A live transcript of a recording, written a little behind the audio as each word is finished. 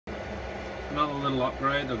another little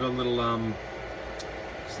upgrade. I've got a little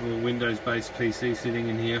Windows-based PC sitting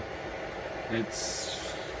in here.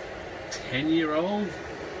 It's 10-year-old.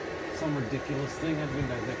 Some ridiculous thing. Had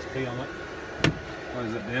Windows XP on it.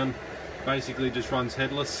 Close that down. Basically, just runs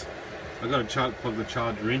headless. I've got to plug the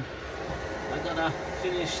charger in. I've got to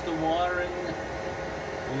finish the wiring.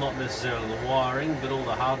 Well, not necessarily the wiring, but all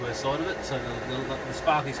the hardware side of it. So the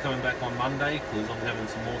Sparky's coming back on Monday because I'm having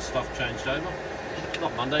some more stuff changed over.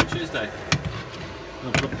 Not Monday, Tuesday.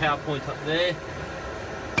 I'll put a PowerPoint up there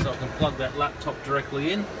so I can plug that laptop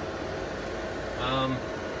directly in.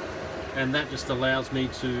 And that just allows me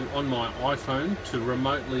to, on my iPhone, to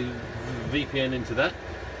remotely VPN into that.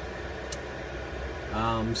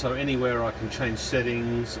 So anywhere I can change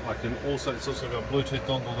settings. I can also, it's also got a Bluetooth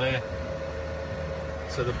dongle there.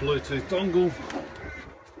 So the Bluetooth dongle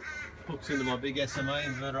hooks into my big SMA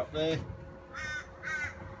inverter up there,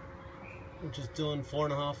 which is doing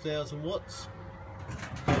 4,500 watts.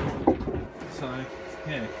 So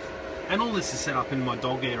yeah, and all this is set up in my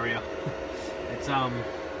dog area. It's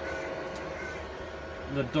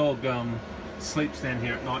the dog sleeps down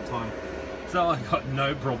here at night time, so I got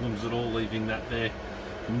no problems at all leaving that there.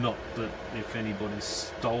 Not that if anybody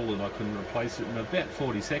stole it I couldn't replace it in about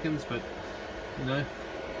 40 seconds, but you know,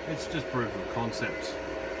 it's just proof of concept.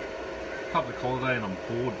 Public holiday and I'm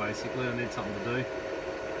bored basically, I need something to do.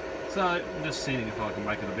 So I'm just seeing if I can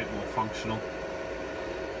make it a bit more functional.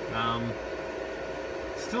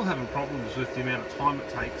 Still having problems with the amount of time it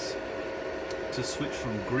takes to switch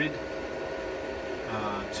from grid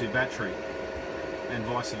to battery and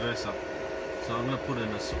vice versa. So I'm going to put in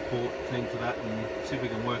a support thing for that and see if we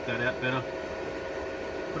can work that out better.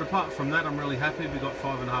 But apart from that, I'm really happy. We got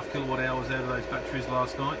 5.5 kilowatt hours out of those batteries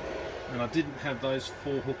last night, and I didn't have those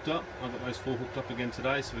 4 hooked up. I've got those 4 hooked up again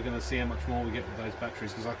today, so we're going to see how much more we get with those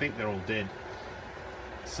batteries, because I think they're all dead.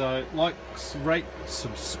 So like, rate,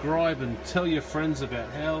 subscribe, and tell your friends about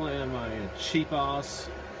how am I a cheap ass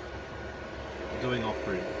doing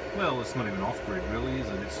off-grid. Well, it's not even off-grid really, is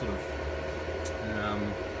it? It's sort of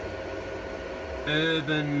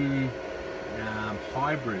urban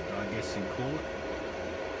hybrid, I guess you'd call it.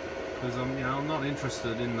 Because I'm not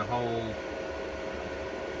interested in the whole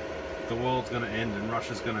the world's going to end and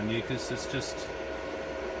Russia's going to nuke us. It's just,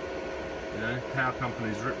 power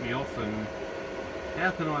companies rip me off, and how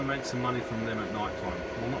can I make some money from them at night time?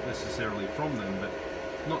 Well, not necessarily from them, but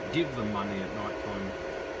not give them money at night time.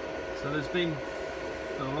 So there's been,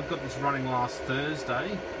 I've got this running last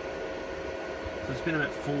Thursday. So it's been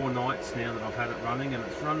about 4 nights now that I've had it running, and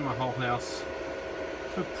it's run my whole house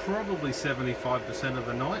for probably 75% of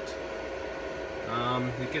the night.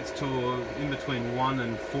 It gets to in between 1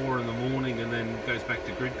 and 4 in the morning and then goes back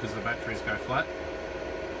to grid because the batteries go flat.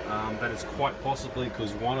 That is quite possibly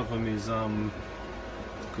because one of them is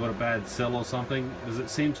got a bad cell or something, because it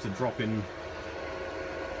seems to drop in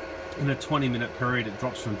a 20-minute period. It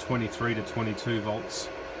drops from 23 to 22 volts.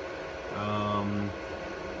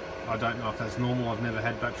 I don't know if that's normal. I've never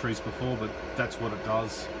had batteries before, but that's what it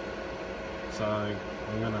does. So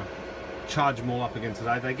I'm going to charge them all up again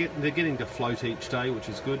today. They're getting to float each day, which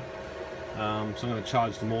is good. So I'm going to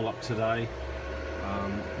charge them all up today.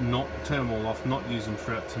 Not turn them all off, not use them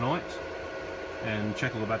throughout tonight, and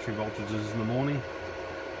check all the battery voltages in the morning.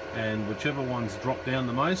 And whichever ones drop down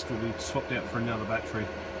the most will be swapped out for another battery,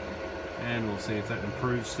 and we'll see if that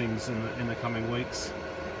improves things in the coming weeks.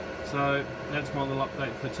 So that's my little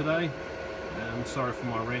update for today. I'm sorry for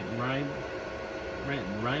my rant and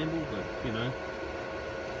ramble, but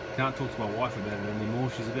can't talk to my wife about it anymore.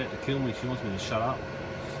 She's about to kill me. She wants me to shut up.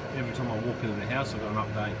 Every time I walk into the house I've got an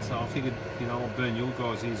update. So I figured, I'll burn your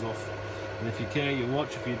guys' ears off. And if you care, you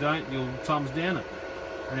watch. If you don't, you'll thumbs down it.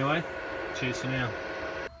 Anyway, cheers for now.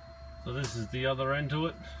 So this is the other end to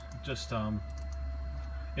it. Just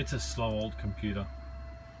it's a slow old computer.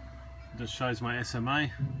 It just shows my SMA.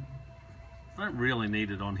 I don't really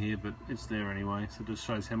need it on here, but it's there anyway. So it just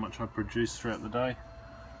shows how much I produce throughout the day,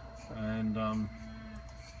 and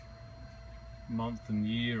month and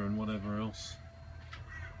year and whatever else.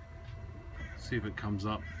 See if it comes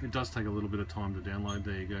up. It does take a little bit of time to download.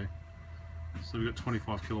 There you go. So we got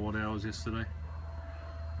 25 kilowatt hours yesterday.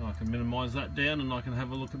 And I can minimize that down and I can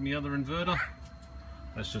have a look at my other inverter.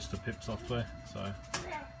 That's just the PIP software. So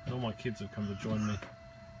all my kids have come to join me.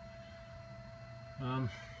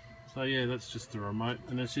 So yeah, that's just the remote,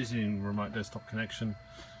 and it's using remote desktop connection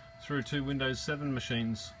through 2 Windows 7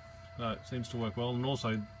 machines. So it seems to work well. And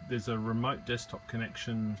also there's a remote desktop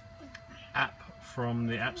connection app from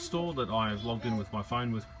the App Store that I have logged in with my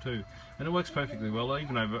phone with too, and it works perfectly well.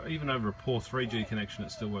 Even over a poor 3G connection,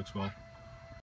 it still works well.